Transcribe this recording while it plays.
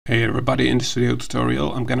Hey everybody, in this video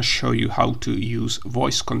tutorial I'm going to show you how to use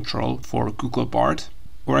voice control for Google Bard.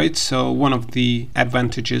 Alright, so one of the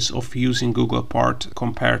advantages of using Google Bard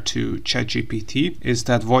compared to ChatGPT is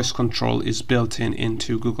that voice control is built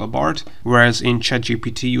into Google Bard, whereas in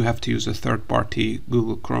ChatGPT you have to use a third-party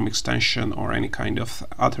Google Chrome extension or any kind of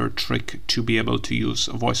other trick to be able to use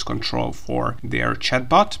voice control for their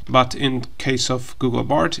chatbot. But in case of Google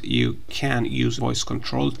Bard, you can use voice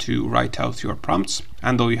control to write out your prompts.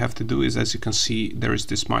 And all you have to do is, as you can see, there is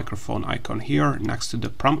this microphone icon here next to the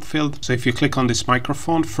prompt field. So if you click on this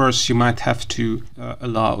microphone, first you might have to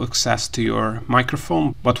allow access to your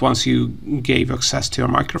microphone. But once you gave access to your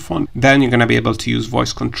microphone, then you're going to be able to use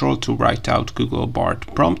voice control to write out Google Bard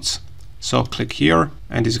prompts. So click here,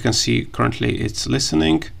 and as you can see, currently it's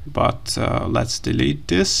listening. But let's delete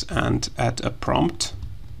this and add a prompt.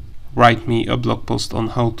 Write me a blog post on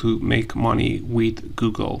how to make money with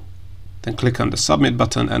Google. Then click on the submit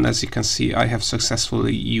button, and as you can see, I have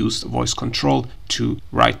successfully used voice control to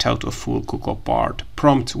write out a full Google Bard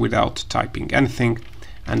prompt without typing anything.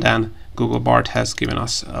 And then Google Bard has given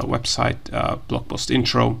us a website blog post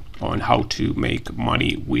intro on how to make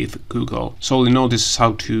money with Google. So you know, this is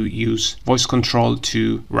how to use voice control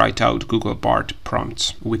to write out Google Bard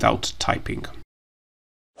prompts without typing.